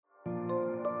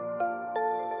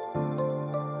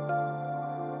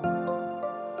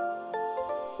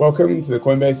Welcome to the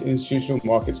Coinbase Institutional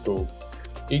Markets Call.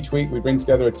 Each week we bring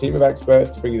together a team of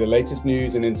experts to bring you the latest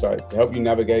news and insights to help you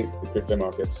navigate the crypto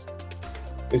markets.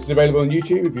 This is available on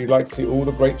YouTube if you'd like to see all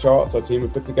the great charts our team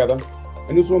have put together,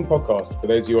 and also on podcast for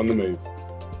those of you on the move.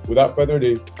 Without further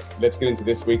ado, let's get into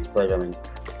this week's programming.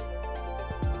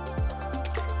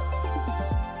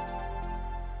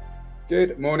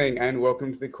 Good morning and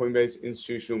welcome to the Coinbase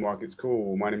Institutional Markets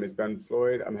Call. My name is Ben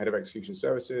Floyd, I'm Head of Execution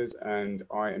Services and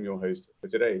I am your host for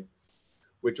today.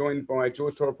 We're joined by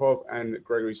George Toropov and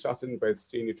Gregory Sutton, both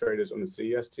senior traders on the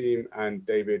CES team, and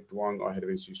David Duong, our Head of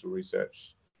Institutional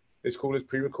Research. This call is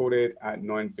pre-recorded at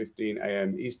 9:15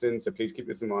 a.m. Eastern, so please keep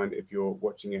this in mind if you're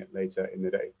watching it later in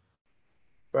the day.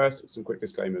 First, some quick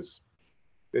disclaimers.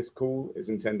 This call is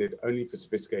intended only for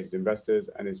sophisticated investors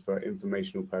and is for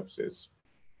informational purposes.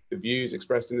 The views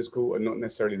expressed in this call are not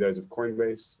necessarily those of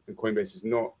Coinbase, and Coinbase is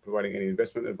not providing any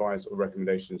investment advice or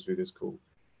recommendations through this call.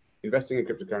 Investing in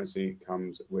cryptocurrency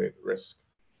comes with risk.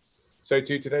 So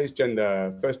to today's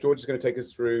agenda, first George is going to take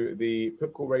us through the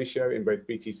put-call ratio in both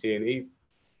BTC and ETH,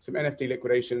 some NFT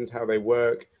liquidations, how they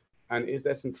work, and is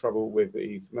there some trouble with the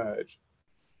ETH merge?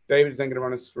 David is then going to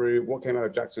run us through what came out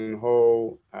of Jackson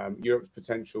Hole, Europe's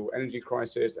potential energy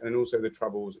crisis, and also the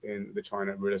troubles in the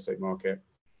China real estate market.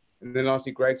 And then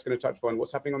lastly, Greg's going to touch upon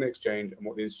what's happening on the exchange and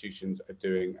what the institutions are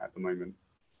doing at the moment.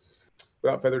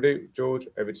 Without further ado, George,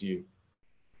 over to you.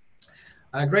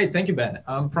 Great, thank you, Ben.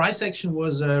 Price action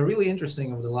was really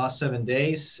interesting over the last 7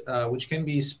 days, which can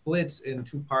be split in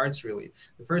two parts, really.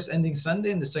 The first ending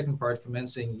Sunday and the second part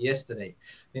commencing yesterday.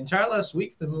 The entire last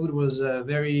week, the mood was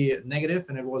very negative,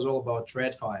 and it was all about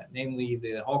TradFi, namely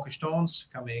the hawkish tones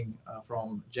coming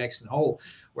from Jackson Hole,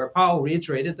 where Powell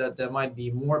reiterated that there might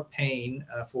be more pain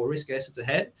for risk assets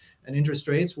ahead, and interest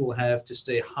rates will have to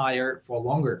stay higher for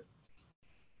longer.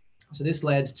 So this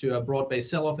led to a broad-based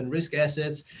sell-off in risk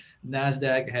assets.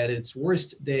 Nasdaq had its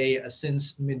worst day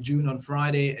since mid-June on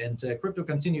Friday, and crypto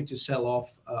continued to sell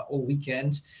off all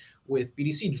weekend, with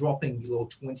BTC dropping below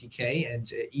 20K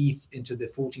and ETH into the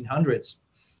 1400s.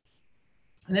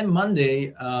 And then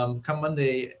Monday,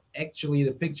 actually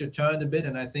the picture turned a bit,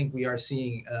 and I think we are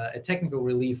seeing a technical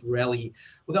relief rally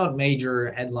without major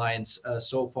headlines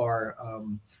so far.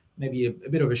 Maybe a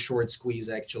bit of a short squeeze,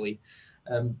 actually.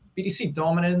 BTC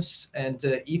dominance and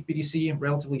ETH BTC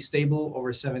relatively stable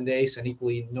over 7 days, and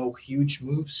equally no huge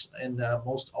moves in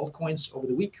most altcoins over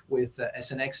the week, with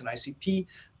SNX and ICP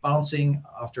bouncing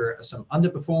after some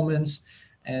underperformance.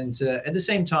 And at the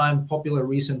same time, popular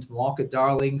recent market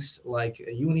darlings like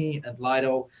Uni and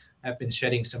Lido have been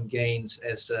shedding some gains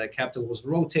as capital was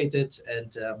rotated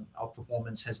and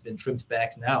outperformance has been trimmed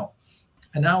back now.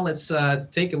 And now let's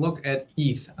take a look at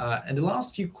ETH. In the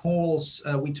last few calls,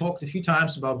 we talked a few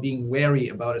times about being wary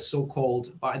about a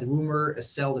so-called buy the rumor, a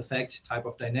sell the fact type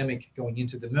of dynamic going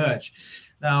into the merge.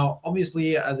 Now,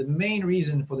 obviously, the main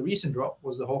reason for the recent drop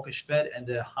was the hawkish Fed and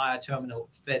the higher terminal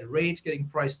Fed rate getting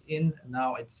priced in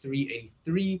now at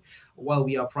 383, while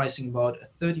we are pricing about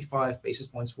 35 basis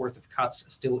points worth of cuts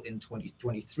still in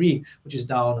 2023, which is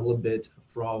down a little bit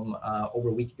from over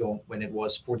a week ago when it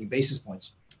was 40 basis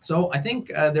points. So I think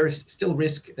there's still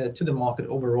risk to the market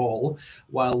overall,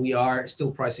 while we are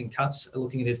still pricing cuts,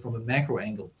 looking at it from a macro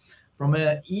angle. From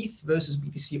a ETH versus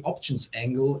BTC options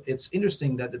angle, it's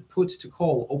interesting that the put to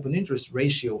call open interest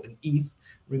ratio in ETH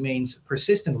remains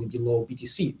persistently below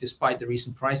BTC, despite the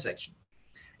recent price action.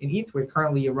 In ETH, we're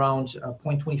currently around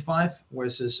 0.25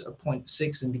 versus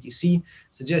 0.6 in BTC,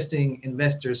 suggesting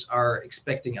investors are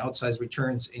expecting outsized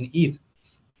returns in ETH.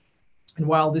 And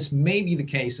while this may be the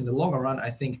case in the longer run, I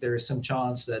think there is some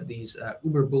chance that these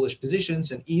uber bullish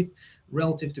positions in ETH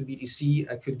relative to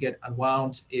BTC could get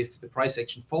unwound if the price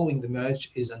action following the merge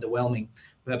is underwhelming,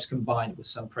 perhaps combined with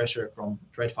some pressure from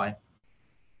TradFi.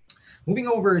 Moving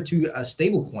over to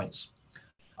stablecoins.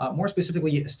 More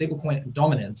specifically, stablecoin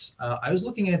dominance. I was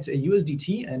looking at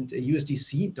USDT and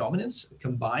USDC dominance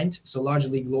combined, so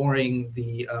largely ignoring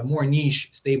the more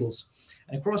niche stables.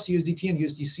 And across USDT and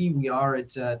USDC, we are at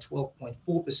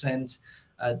 12.4%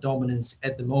 dominance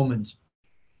at the moment.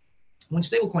 When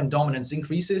stablecoin dominance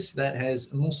increases, that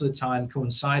has most of the time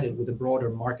coincided with a broader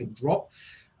market drop,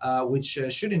 which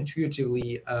should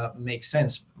intuitively make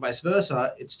sense. Vice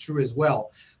versa, it's true as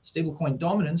well. Stablecoin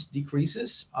dominance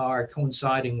decreases are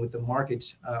coinciding with the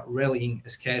market rallying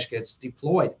as cash gets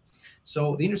deployed.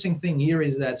 So the interesting thing here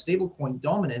is that stablecoin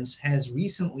dominance has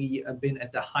recently been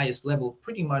at the highest level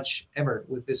pretty much ever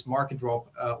with this market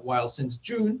drop, while since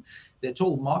June, the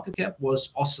total market cap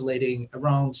was oscillating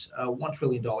around $1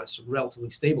 trillion, so relatively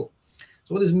stable.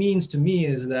 So what this means to me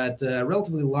is that a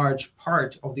relatively large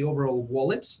part of the overall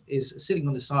wallet is sitting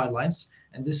on the sidelines,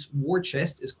 and this war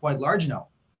chest is quite large now.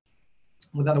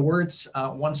 With other words,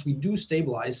 once we do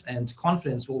stabilize and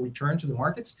confidence will return to the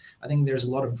markets, I think there's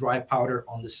a lot of dry powder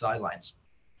on the sidelines.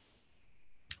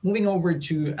 Moving over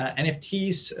to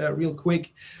NFTs real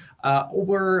quick.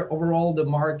 Overall, the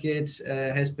market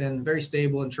has been very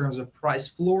stable in terms of price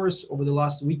floors over the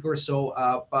last week or so,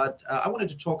 but I wanted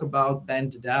to talk about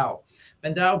BandDAO.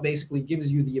 BandDAO basically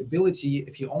gives you the ability,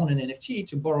 if you own an NFT,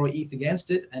 to borrow ETH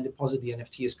against it and deposit the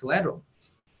NFT as collateral.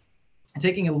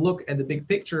 Taking a look at the big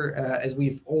picture, as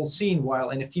we've all seen, while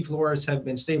NFT floors have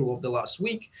been stable over the last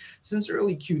week, since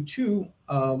early Q2,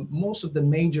 most of the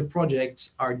major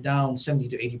projects are down 70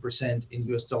 to 80% in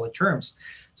US dollar terms.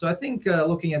 So I think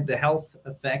looking at the health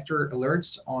factor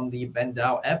alerts on the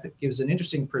BandDAO app, it gives an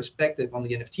interesting perspective on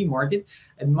the NFT market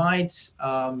and might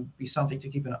be something to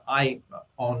keep an eye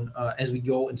on as we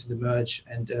go into the merge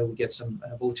and we get some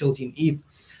volatility in ETH.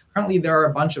 Currently, there are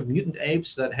a bunch of mutant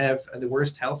apes that have the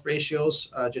worst health ratios,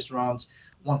 just around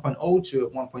 1.0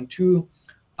 to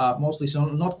 1.2, mostly, so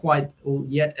not quite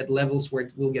yet at levels where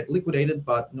it will get liquidated,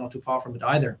 but not too far from it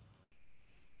either.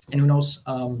 And who knows,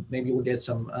 maybe we'll get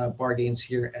some bargains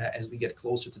here as we get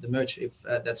closer to the merge, if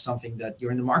that's something that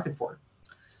you're in the market for.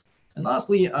 And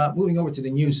lastly, moving over to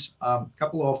the news, a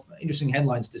couple of interesting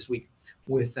headlines this week,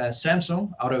 with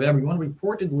Samsung, out of everyone,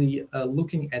 reportedly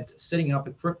looking at setting up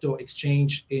a crypto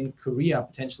exchange in Korea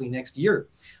potentially next year,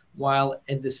 while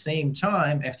at the same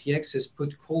time, FTX has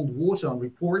put cold water on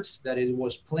reports that it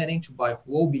was planning to buy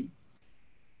Huobi.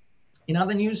 In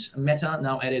other news, Meta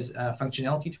now added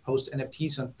functionality to post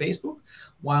NFTs on Facebook,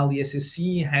 while the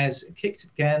SEC has kicked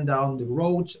the can down the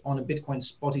road on a Bitcoin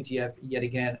spot ETF yet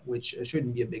again, which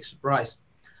shouldn't be a big surprise.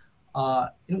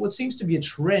 In what seems to be a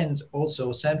trend,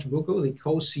 also, Sam Trabucco, the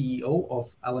co-CEO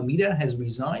of Alameda, has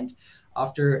resigned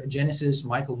after Genesis'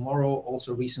 Michael Morrow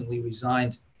also recently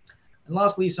resigned. And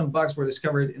lastly, some bugs were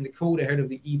discovered in the code ahead of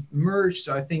the ETH merge,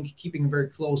 so I think keeping a very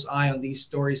close eye on these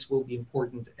stories will be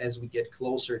important as we get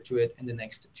closer to it in the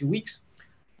next 2 weeks.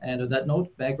 And on that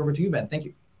note, back over to you, Ben. Thank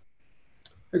you.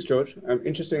 Thanks, George.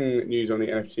 Interesting news on the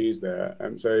NFTs there.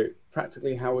 So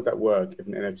practically, how would that work if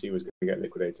an NFT was going to get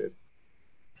liquidated?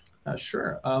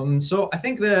 Sure. So I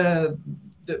think the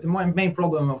main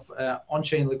problem of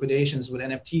on-chain liquidations with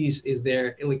NFTs is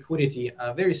their illiquidity,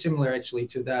 very similar actually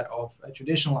to that of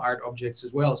traditional art objects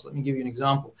as well. So let me give you an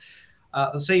example.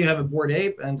 Let's say you have a Bored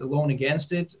Ape and a loan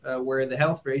against it where the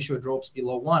health ratio drops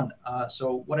below 1.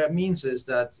 So what that means is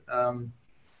that the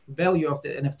value of the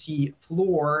NFT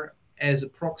floor as a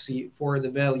proxy for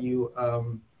the value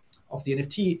of the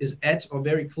NFT is at or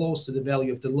very close to the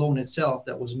value of the loan itself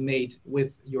that was made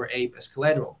with your ape as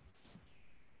collateral.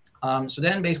 So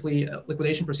then basically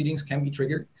liquidation proceedings can be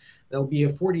triggered. There'll be a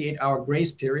 48-hour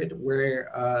grace period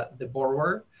where the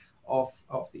borrower of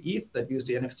the ETH that used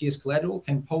the NFT as collateral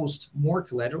can post more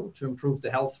collateral to improve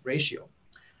the health ratio.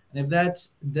 And if that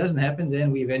doesn't happen,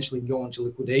 then we eventually go into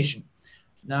liquidation.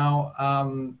 Now,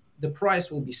 the price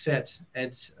will be set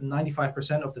at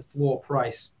 95% of the floor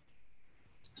price.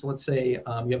 So let's say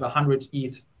you have 100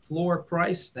 ETH floor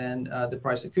price, then the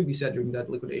price that could be set during that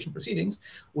liquidation proceedings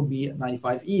would be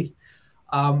 95 ETH.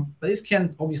 But this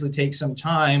can obviously take some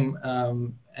time.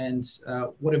 And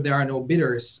what if there are no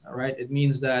bidders, right? It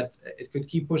means that it could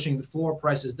keep pushing the floor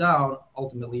prices down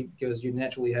ultimately, because you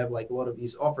naturally have like a lot of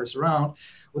these offers around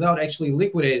without actually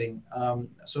liquidating.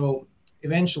 So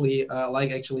eventually,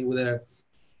 like actually with a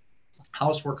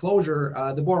house foreclosure,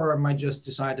 the borrower might just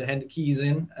decide to hand the keys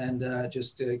in and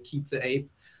just keep the ape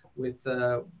with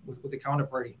the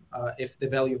counterparty if the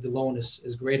value of the loan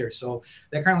is greater. So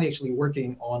they're currently actually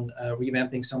working on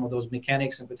revamping some of those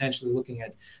mechanics and potentially looking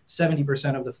at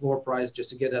 70% of the floor price just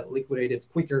to get it liquidated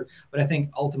quicker. But I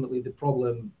think ultimately the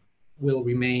problem will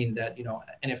remain that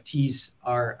NFTs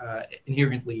are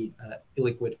inherently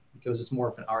illiquid because it's more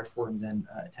of an art form than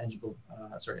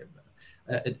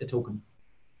a token.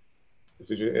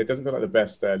 It doesn't feel like the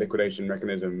best liquidation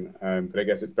mechanism, but I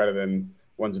guess it's better than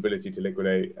one's ability to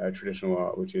liquidate traditional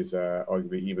art, which is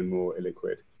arguably even more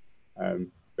illiquid.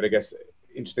 But I guess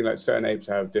interesting, like certain apes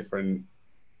have different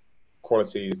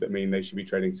qualities that mean they should be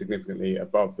trading significantly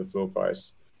above the floor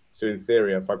price. So in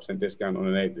theory, a 5% discount on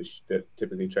an ape that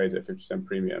typically trades at 50%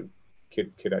 premium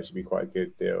could actually be quite a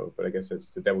good deal. But I guess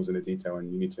it's the devil's in the detail,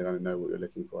 and you need to kind of know what you're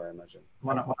looking for, I imagine.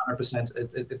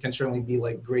 100%. It can certainly be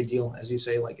like a great deal, as you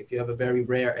say. Like if you have a very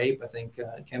rare ape, I think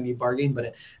it can be a bargain.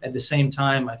 But at the same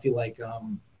time, I feel like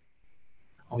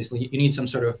obviously you need some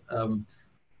sort of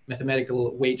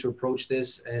mathematical way to approach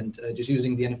this, and just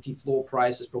using the NFT floor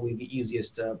price is probably the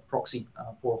easiest proxy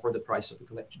for the price of the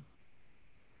collection.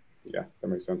 Yeah, that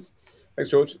makes sense.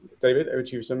 Thanks, George. David, over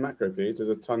to you for some macro, please. There's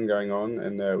a ton going on,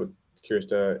 and we're curious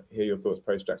to hear your thoughts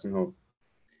post Jackson Hole.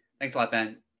 Thanks a lot,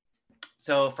 Ben.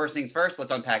 So first things first, let's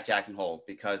unpack Jackson Hole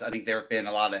because I think there have been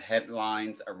a lot of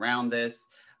headlines around this.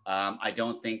 I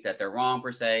don't think that they're wrong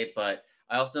per se, but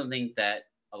I also think that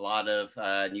a lot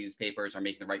of newspapers are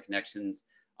making the right connections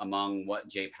among what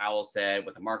Jay Powell said,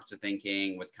 what the markets are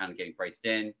thinking, what's kind of getting priced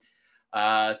in.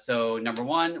 So number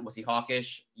one, was he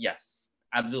hawkish? Yes,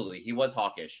 absolutely. He was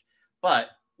hawkish. But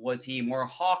was he more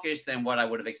hawkish than what I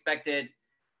would have expected?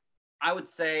 I would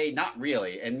say not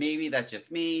really. And maybe that's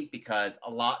just me because a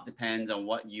lot depends on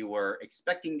what you were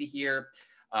expecting to hear.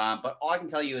 But all I can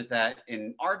tell you is that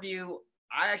in our view,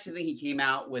 I actually think he came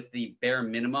out with the bare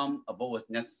minimum of what was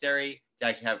necessary to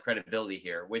actually have credibility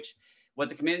here, which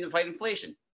was a commitment to fight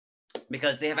inflation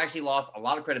because they have actually lost a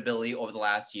lot of credibility over the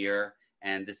last year.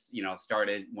 And this,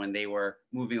 started when they were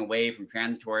moving away from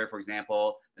transitory, for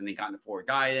example. Then they got into forward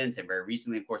guidance, and very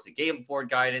recently, of course, they gave forward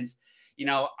guidance.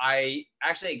 I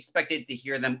actually expected to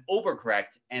hear them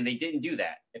overcorrect, and they didn't do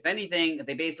that. If anything,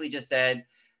 they basically just said,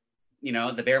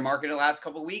 the bear market in the last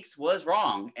couple of weeks was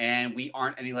wrong, and we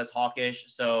aren't any less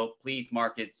hawkish. So please,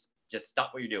 markets, just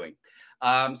stop what you're doing.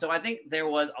 So I think there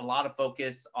was a lot of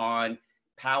focus on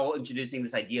Powell introducing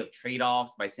this idea of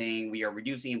trade-offs by saying we are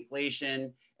reducing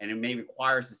inflation and it may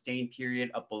require a sustained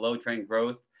period of below trend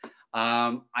growth.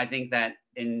 I think that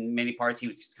in many parts, he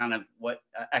was just kind of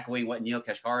echoing what Neil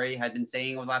Kashkari had been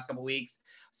saying over the last couple of weeks.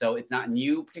 So it's not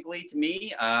new, particularly to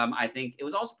me. I think it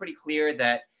was also pretty clear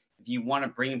that if you want to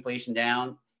bring inflation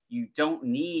down, you don't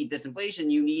need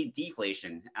disinflation, you need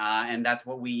deflation. And that's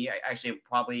what we actually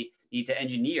probably need to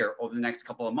engineer over the next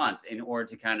couple of months in order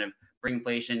to kind of bring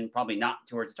inflation probably not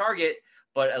towards the target,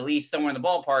 but at least somewhere in the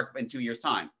ballpark in 2 years'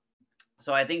 time.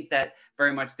 So I think that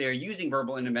very much they're using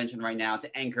verbal intervention right now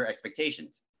to anchor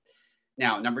expectations.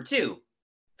 Now, number two,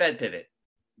 Fed pivot,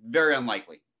 very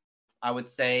unlikely. I would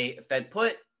say Fed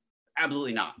put,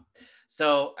 absolutely not.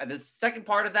 So the second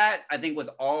part of that, I think, was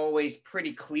always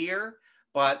pretty clear.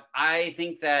 But I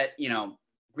think that,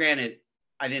 granted,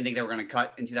 I didn't think they were going to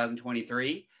cut in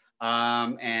 2023.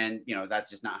 And, that's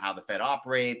just not how the Fed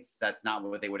operates. That's not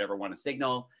what they would ever want to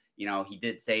signal. He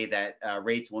did say that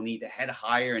rates will need to head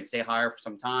higher and stay higher for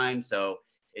some time. So,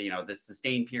 this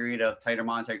sustained period of tighter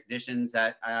monetary conditions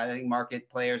that I think market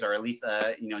players, or at least,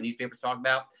 newspapers talk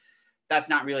about, that's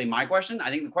not really my question. I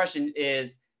think the question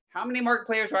is, how many market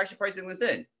players are actually pricing this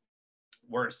in?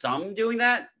 Were some doing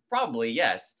that? Probably,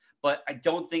 yes. But I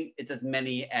don't think it's as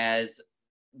many as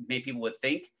maybe people would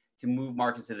think to move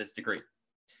markets to this degree.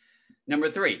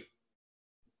 Number three,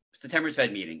 September's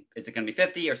Fed meeting. Is it going to be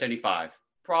 50 or 75?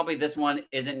 Probably this one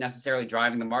isn't necessarily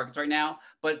driving the markets right now,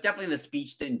 but definitely the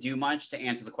speech didn't do much to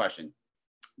answer the question.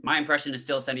 My impression is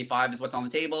still 75 is what's on the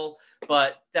table,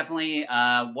 but definitely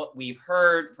what we've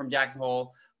heard from Jackson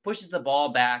Hole pushes the ball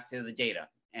back to the data.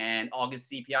 And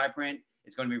August CPI print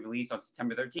is going to be released on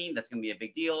September 13th. That's going to be a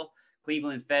big deal.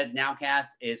 Cleveland Fed's nowcast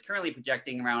is currently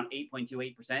projecting around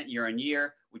 8.28% year on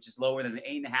year, which is lower than the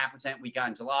 8.5% we got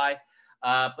in July.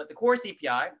 But the core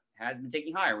CPI has been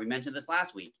taking higher. We mentioned this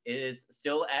last week. It is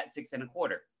still at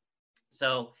 6.25.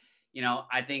 So,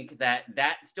 I think that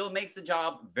still makes the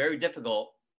job very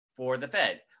difficult for the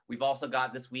Fed. We've also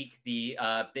got this week the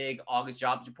big August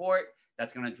jobs report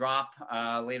that's going to drop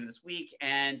later this week.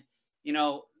 And,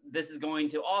 this is going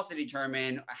to also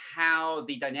determine how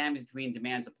the dynamics between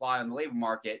demand and supply on the labor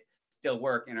market still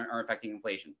work and are affecting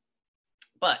inflation.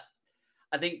 But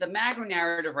I think the macro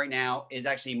narrative right now is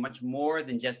actually much more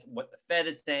than just what the Fed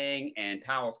is saying and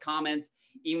Powell's comments,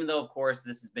 even though, of course,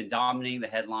 this has been dominating the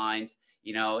headlines.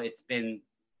 It's been,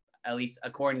 at least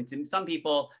according to some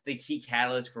people, the key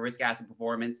catalyst for risk asset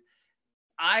performance.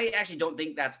 I actually don't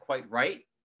think that's quite right.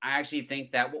 I actually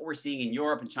think that what we're seeing in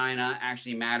Europe and China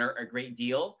actually matter a great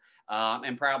deal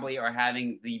and probably are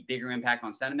having the bigger impact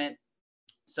on sentiment.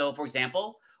 So, for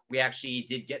example, we actually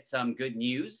did get some good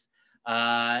news.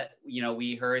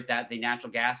 We heard that the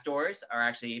natural gas stores are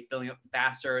actually filling up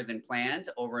faster than planned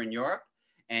over in Europe.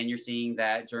 And you're seeing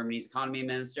that Germany's economy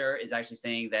minister is actually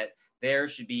saying that there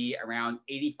should be around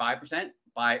 85%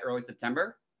 by early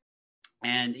September.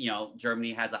 And,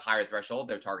 Germany has a higher threshold.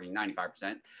 They're targeting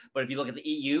 95%. But if you look at the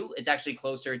EU, it's actually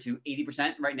closer to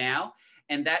 80% right now.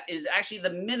 And that is actually the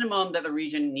minimum that the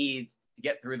region needs to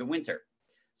get through the winter.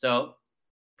 So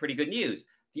pretty good news.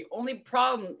 The only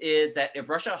problem is that if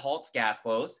Russia halts gas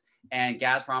flows, and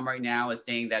Gazprom right now is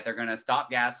saying that they're going to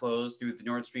stop gas flows through the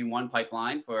Nord Stream 1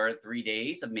 pipeline for 3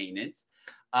 days of maintenance,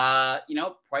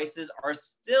 prices are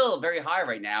still very high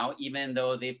right now, even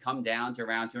though they've come down to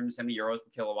around 270 euros per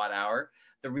kilowatt hour.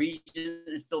 The region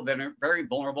is still very, very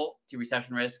vulnerable to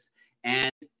recession risks,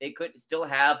 and it could still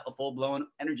have a full-blown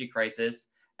energy crisis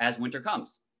as winter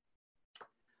comes.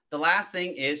 The last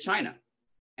thing is China.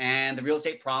 and the real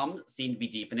estate problems seem to be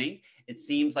deepening. It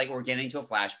seems like we're getting to a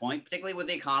flashpoint, particularly with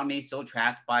the economy still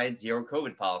trapped by its zero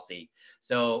COVID policy.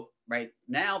 So right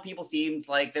now, people seem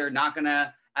like they're not going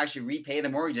to actually repay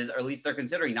their mortgages, or at least they're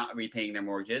considering not repaying their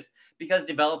mortgages because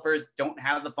developers don't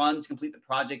have the funds to complete the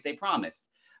projects they promised.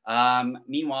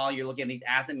 Meanwhile, you're looking at these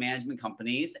asset management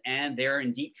companies and they're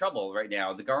in deep trouble right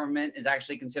now. The government is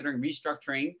actually considering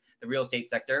restructuring the real estate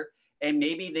sector, and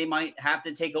maybe they might have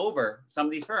to take over some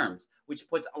of these firms, which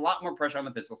puts a lot more pressure on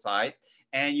the fiscal side.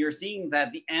 And you're seeing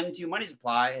that the M2 money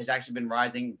supply has actually been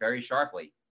rising very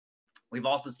sharply. We've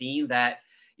also seen that,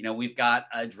 we've got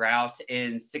a drought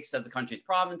in 6 of the country's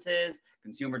provinces.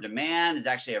 Consumer demand is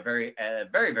actually at a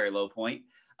very, very low point.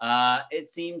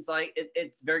 It seems like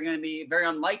it's going to be very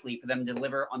unlikely for them to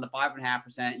deliver on the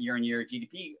 5.5% year-on-year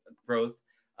GDP growth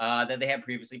that they had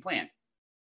previously planned.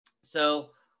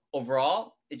 So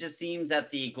overall, it just seems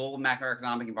that the global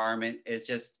macroeconomic environment is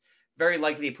just very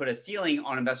likely to put a ceiling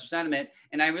on investor sentiment.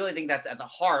 And I really think that's at the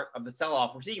heart of the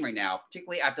sell-off we're seeing right now,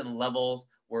 particularly after the levels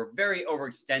were very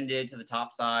overextended to the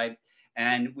top side.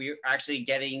 And we're actually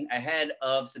getting ahead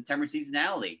of September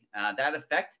seasonality. That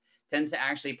effect tends to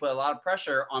actually put a lot of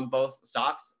pressure on both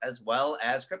stocks as well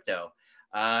as crypto.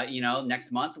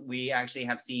 Next month, we actually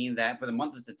have seen that for the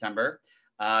month of September,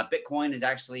 Bitcoin is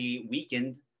actually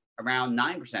weakened around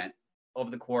 9% over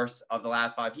the course of the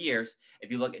last 5 years.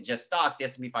 If you look at just stocks, the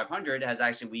S&P 500 has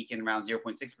actually weakened around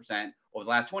 0.6% over the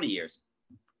last 20 years.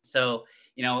 So,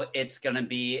 it's going to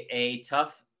be a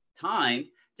tough time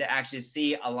to actually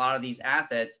see a lot of these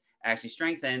assets actually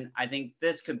strengthen. I think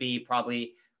this could be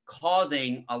probably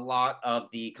causing a lot of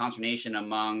the consternation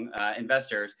among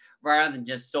investors rather than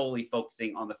just solely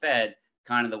focusing on the Fed,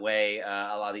 kind of the way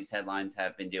a lot of these headlines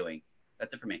have been doing.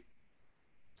 That's it for me.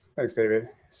 Thanks, David.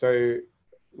 So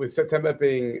with September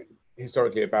being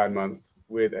historically a bad month,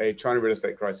 with a China real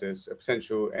estate crisis, a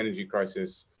potential energy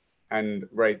crisis, and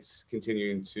rates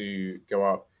continuing to go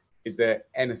up, is there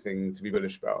anything to be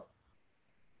bullish about?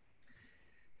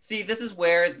 See, this is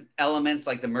where elements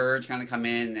like the merge kind of come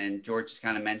in, and George just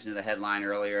kind of mentioned the headline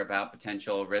earlier about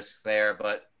potential risks there.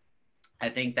 But I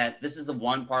think that this is the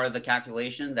one part of the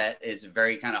calculation that is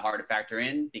very kind of hard to factor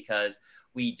in because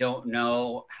we don't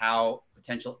know how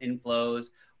potential inflows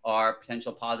or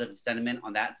potential positive sentiment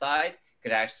on that side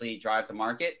could actually drive the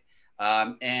market.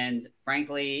 And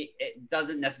frankly, it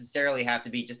doesn't necessarily have to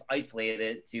be just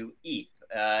isolated to ETH.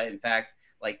 In fact,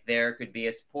 like there could be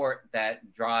a support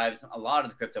that drives a lot of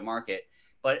the crypto market,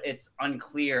 but it's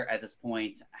unclear at this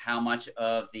point how much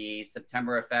of the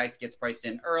September effect gets priced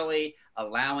in early,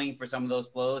 allowing for some of those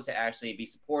flows to actually be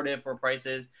supportive for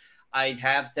prices. I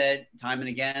have said time and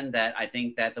again that I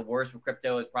think that the worst for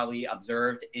crypto is probably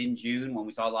observed in June when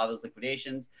we saw a lot of those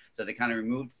liquidations. So they kind of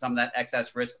removed some of that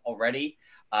excess risk already.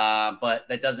 But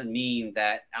that doesn't mean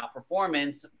that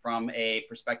outperformance from a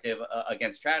perspective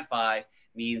against TradFi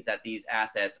means that these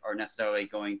assets are necessarily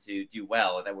going to do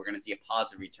well, that we're going to see a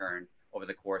positive return over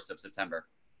the course of September.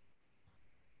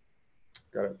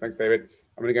 Got it. Thanks, David.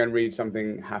 I'm going to go and read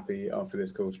something happy after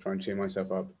this call to try and cheer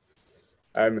myself up.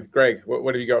 Greg,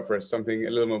 what have you got for us? Something a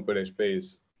little more bullish,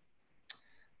 please.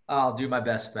 I'll do my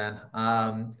best, Ben.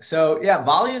 So yeah,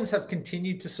 volumes have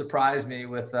continued to surprise me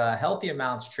with healthy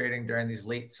amounts trading during these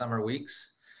late summer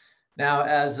weeks. Now,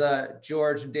 as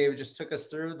George and David just took us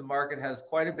through, the market has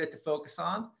quite a bit to focus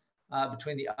on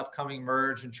between the upcoming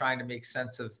merge and trying to make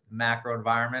sense of the macro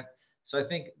environment. So I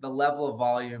think the level of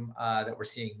volume that we're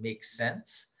seeing makes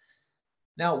sense.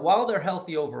 Now, while they're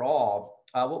healthy overall,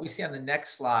 what we see on the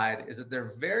next slide is that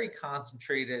they're very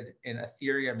concentrated in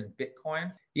Ethereum and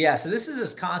Bitcoin. Yeah, so this is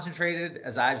as concentrated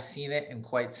as I've seen it in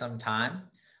quite some time.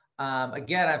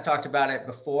 Again, I've talked about it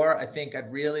before. I think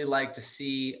I'd really like to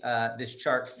see this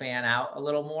chart fan out a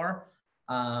little more.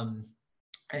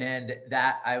 And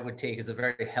that I would take as a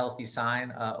very healthy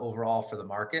sign overall for the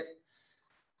market.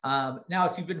 Now,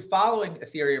 if you've been following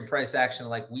Ethereum price action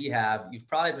like we have, you've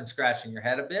probably been scratching your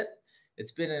head a bit.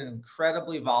 It's been an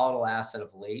incredibly volatile asset of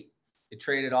late. It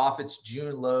traded off its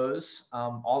June lows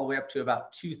all the way up to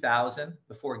about 2,000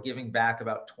 before giving back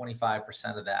about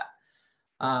 25% of that.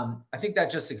 I think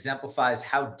that just exemplifies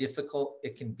how difficult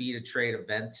it can be to trade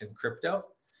events in crypto.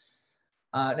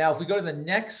 Now, if we go to the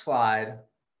next slide,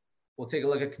 we'll take a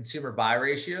look at consumer buy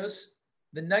ratios.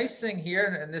 The nice thing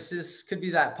here, and this could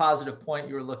be that positive point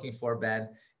you were looking for, Ben,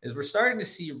 is we're starting to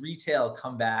see retail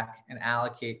come back and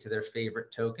allocate to their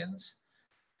favorite tokens.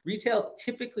 Retail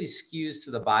typically skews to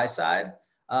the buy side,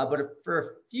 but for a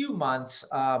few months,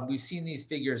 we've seen these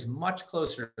figures much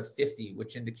closer to 50,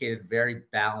 which indicated very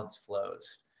balanced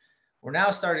flows. We're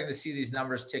now starting to see these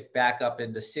numbers tick back up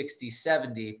into 60,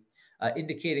 70,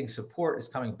 indicating support is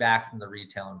coming back from the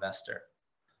retail investor.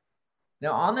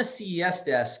 Now, on the CES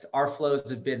desk, our flows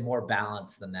have been more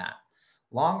balanced than that.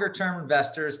 Longer-term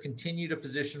investors continue to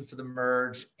position for the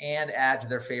merge and add to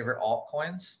their favorite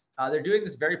altcoins. They're doing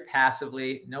this very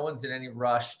passively. No one's in any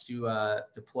rush to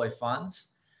deploy funds.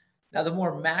 Now, the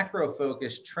more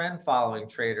macro-focused trend-following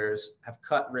traders have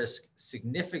cut risk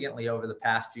significantly over the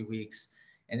past few weeks,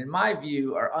 and in my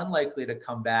view, are unlikely to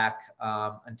come back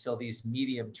until these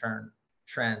medium-term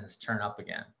trends turn up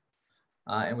again.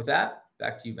 And with that,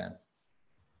 back to you, Ben.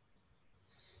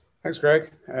 Thanks, Greg.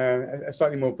 A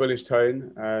slightly more bullish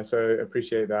tone, so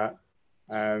appreciate that.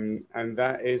 And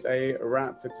that is a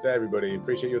wrap for today, everybody.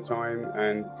 Appreciate your time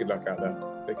and good luck out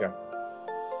there. Take care.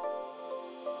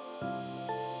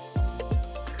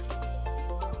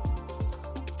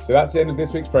 So that's the end of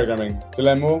this week's programming. To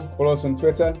learn more, follow us on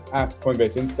Twitter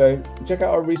 @CoinbaseInsto and check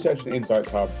out our Research and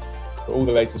Insights Hub for all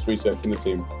the latest research from the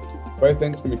team. Both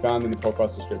links can be found in the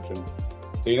podcast description.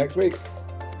 See you next week.